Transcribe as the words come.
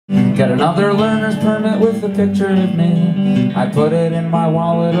Get another learner's permit with a picture of me. I put it in my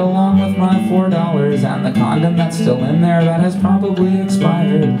wallet along with my $4 and the condom that's still in there that has probably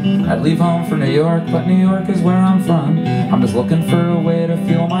expired. I'd leave home for New York, but New York is where I'm from. I'm just looking for a way to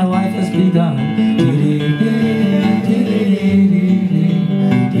feel my life has begun.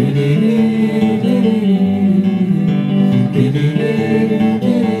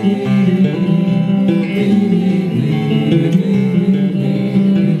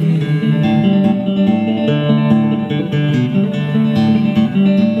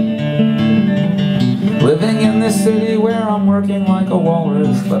 Living in this city where I'm working like a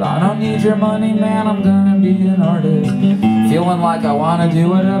walrus, but I don't need your money, man, I'm gonna be an artist. Feeling like I wanna do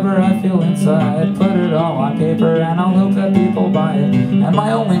whatever I feel inside. Put it all on paper and I'll hope that people buy it. And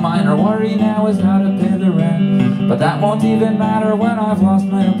my only minor worry now is how to pay the rent. But that won't even matter when I've lost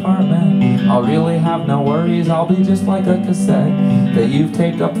my apartment. I'll really have no worries, I'll be just like a cassette that you've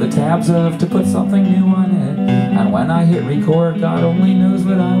taped up the tabs of to put something new on it. And when I hit record, God only knows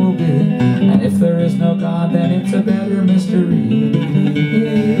what I will be. And if there is no God, then it's a better mystery.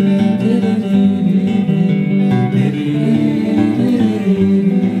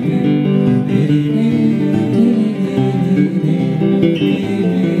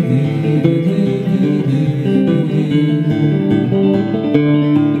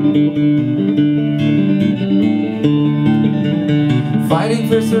 Fighting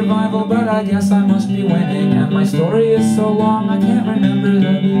for survival, but I guess I must be winning. And my story is so long, I can't remember the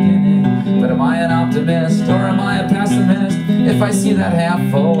beginning. But am I an optimist, or am I a pessimist? If I see that half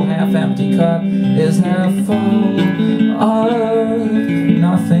full, half empty cup is half full of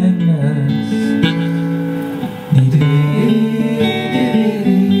nothing.